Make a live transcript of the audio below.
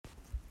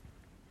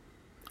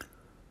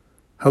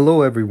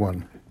Hello,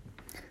 everyone.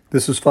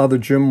 This is Father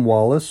Jim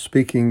Wallace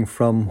speaking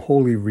from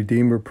Holy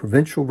Redeemer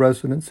Provincial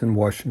Residence in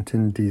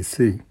Washington,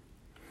 D.C.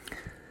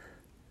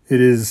 It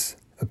is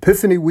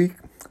Epiphany Week,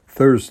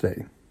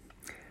 Thursday.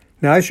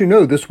 Now, as you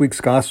know, this week's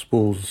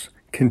Gospels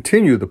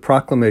continue the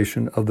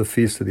proclamation of the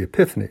Feast of the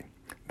Epiphany.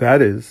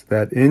 That is,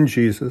 that in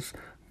Jesus,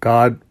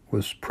 God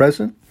was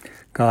present.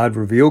 God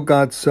revealed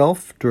God's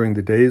self during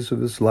the days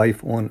of his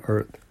life on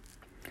earth.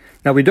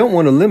 Now, we don't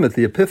want to limit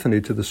the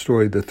Epiphany to the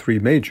story of the three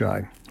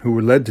magi, who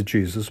were led to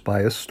Jesus by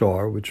a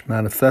star which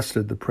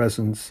manifested the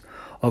presence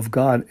of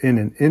God in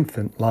an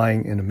infant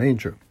lying in a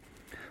manger.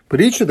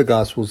 But each of the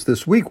Gospels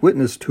this week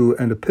witnessed to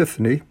an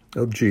epiphany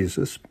of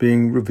Jesus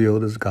being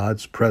revealed as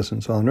God's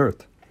presence on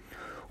earth.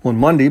 On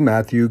Monday,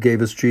 Matthew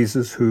gave us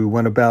Jesus who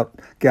went about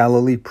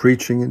Galilee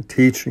preaching and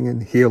teaching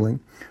and healing,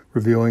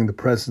 revealing the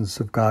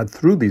presence of God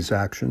through these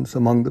actions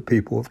among the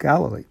people of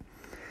Galilee.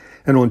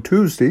 And on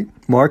Tuesday,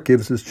 Mark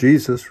gives us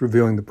Jesus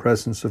revealing the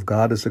presence of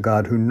God as a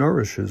God who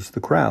nourishes the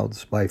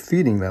crowds by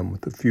feeding them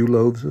with a few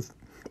loaves of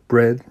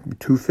bread and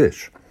 2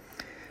 fish.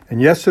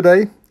 And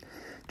yesterday,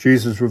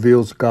 Jesus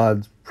reveals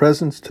God's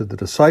presence to the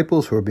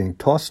disciples who are being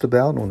tossed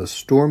about on a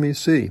stormy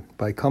sea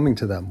by coming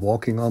to them,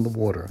 walking on the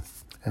water,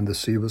 and the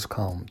sea was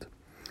calmed.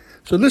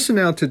 So listen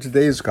now to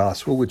today's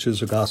gospel, which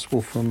is a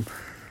gospel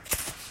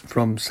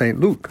from St.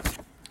 Luke.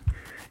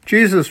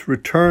 Jesus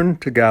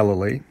returned to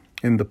Galilee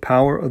in the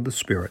power of the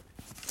Spirit,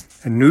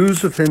 and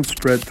news of him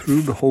spread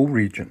through the whole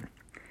region.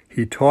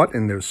 He taught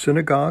in their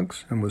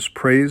synagogues and was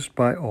praised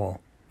by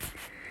all.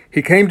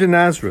 He came to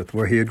Nazareth,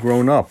 where he had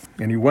grown up,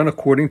 and he went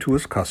according to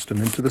his custom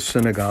into the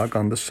synagogue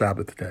on the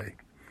Sabbath day.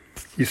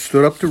 He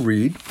stood up to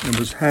read and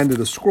was handed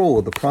a scroll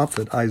of the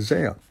prophet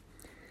Isaiah.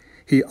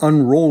 He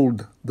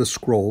unrolled the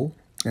scroll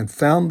and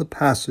found the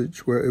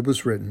passage where it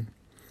was written,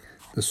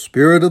 "The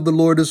Spirit of the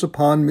Lord is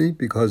upon me,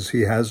 because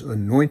he has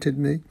anointed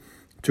me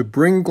to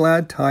bring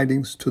glad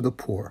tidings to the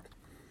poor.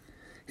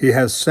 He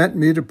has sent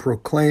me to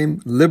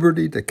proclaim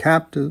liberty to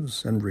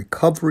captives and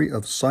recovery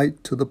of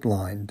sight to the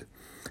blind,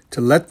 to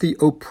let the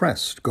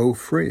oppressed go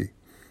free,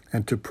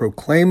 and to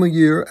proclaim a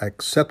year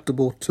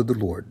acceptable to the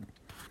Lord."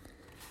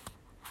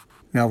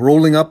 Now,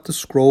 rolling up the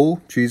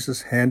scroll,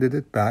 Jesus handed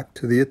it back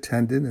to the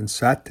attendant and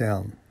sat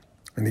down.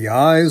 And the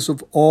eyes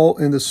of all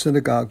in the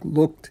synagogue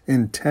looked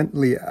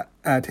intently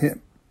at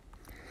him.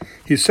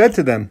 He said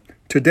to them,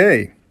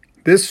 "Today,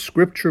 this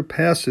scripture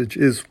passage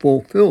is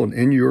fulfilled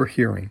in your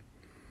hearing."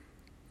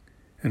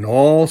 And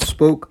all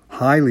spoke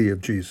highly of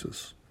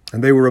Jesus,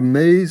 and they were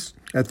amazed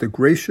at the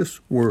gracious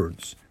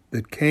words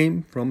that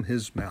came from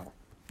his mouth.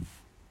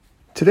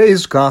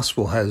 Today's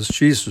gospel has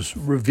Jesus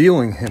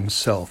revealing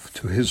himself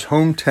to his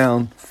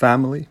hometown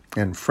family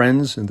and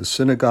friends in the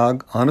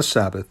synagogue on a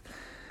Sabbath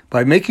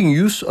by making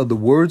use of the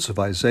words of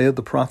Isaiah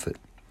the prophet.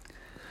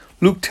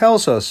 Luke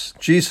tells us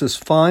Jesus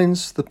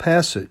finds the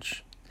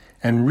passage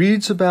and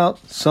reads about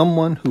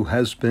someone who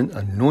has been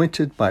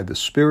anointed by the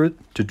Spirit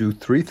to do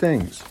 3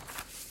 things: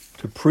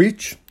 to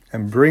preach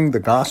and bring the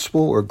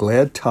gospel or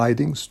glad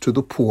tidings to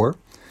the poor,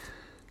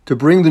 to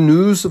bring the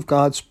news of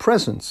God's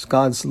presence,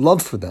 God's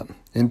love for them,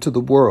 into the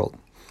world,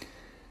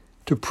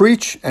 to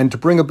preach and to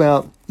bring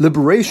about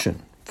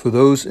liberation for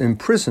those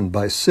imprisoned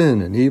by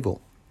sin and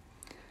evil.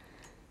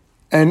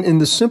 And in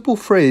the simple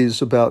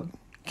phrase about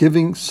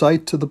giving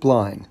sight to the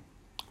blind,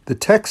 the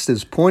text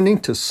is pointing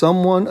to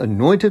someone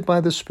anointed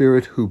by the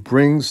Spirit who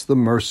brings the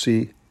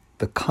mercy,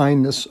 the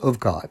kindness of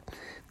God,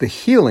 the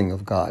healing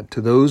of God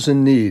to those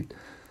in need.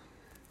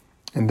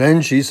 And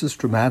then Jesus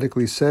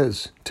dramatically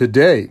says,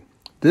 "Today,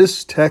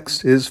 this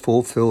text is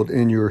fulfilled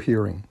in your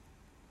hearing."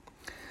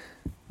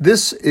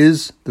 This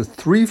is the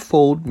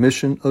threefold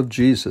mission of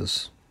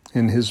Jesus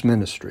in his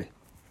ministry.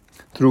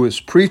 Through his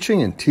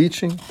preaching and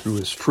teaching, through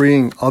his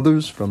freeing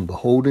others from the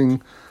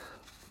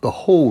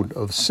hold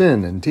of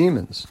sin and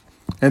demons,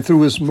 and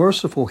through his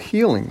merciful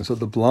healings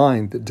of the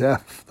blind, the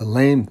deaf, the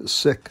lame, the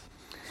sick,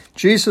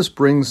 Jesus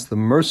brings the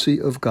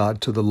mercy of God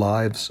to the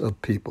lives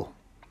of people.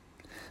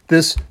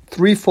 This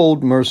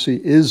threefold mercy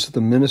is the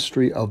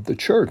ministry of the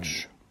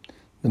church,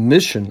 the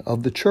mission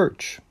of the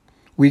church.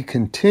 We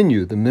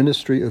continue the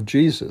ministry of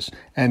Jesus,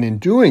 and in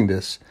doing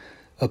this,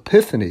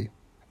 Epiphany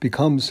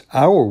becomes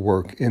our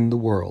work in the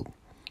world,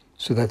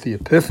 so that the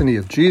Epiphany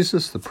of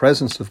Jesus, the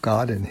presence of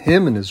God in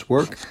him and his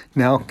work,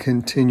 now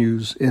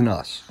continues in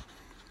us.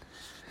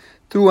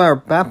 Through our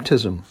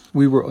baptism,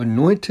 we were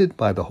anointed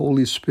by the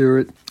Holy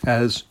Spirit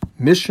as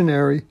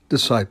missionary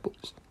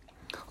disciples.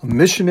 A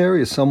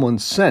missionary is someone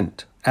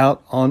sent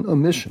out on a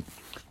mission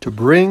to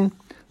bring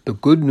the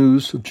good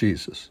news of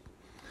Jesus,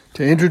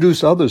 to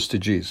introduce others to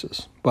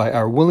Jesus by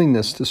our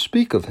willingness to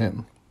speak of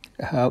him,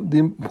 the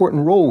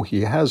important role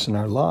he has in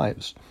our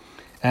lives,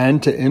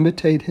 and to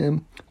imitate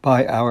him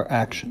by our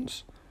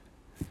actions.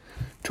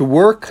 To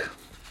work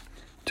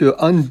to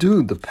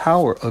undo the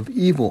power of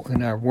evil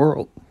in our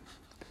world,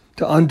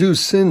 to undo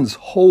sin's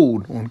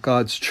hold on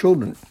God's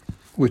children,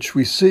 which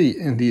we see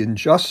in the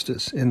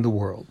injustice in the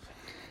world,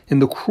 in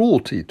the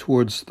cruelty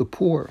towards the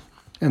poor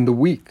and the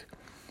weak,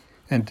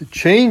 and to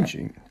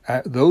changing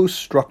those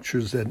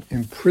structures that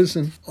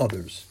imprison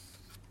others.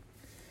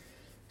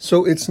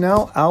 So it's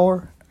now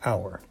our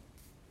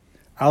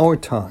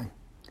time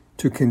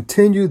to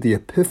continue the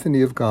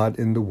epiphany of God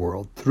in the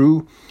world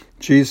through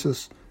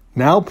Jesus,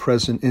 now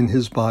present in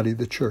his body,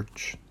 the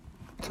church,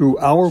 through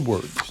our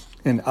words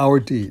and our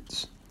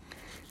deeds.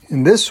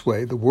 In this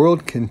way, the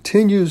world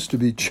continues to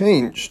be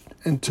changed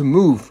and to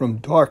move from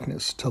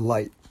darkness to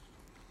light.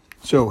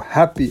 So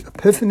happy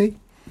Epiphany.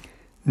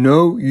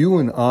 Know you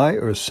and I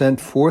are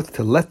sent forth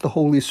to let the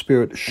Holy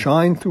Spirit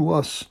shine through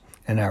us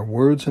and our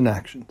words and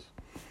actions.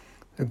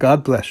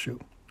 God bless you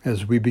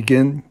as we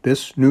begin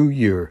this new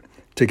year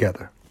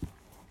together.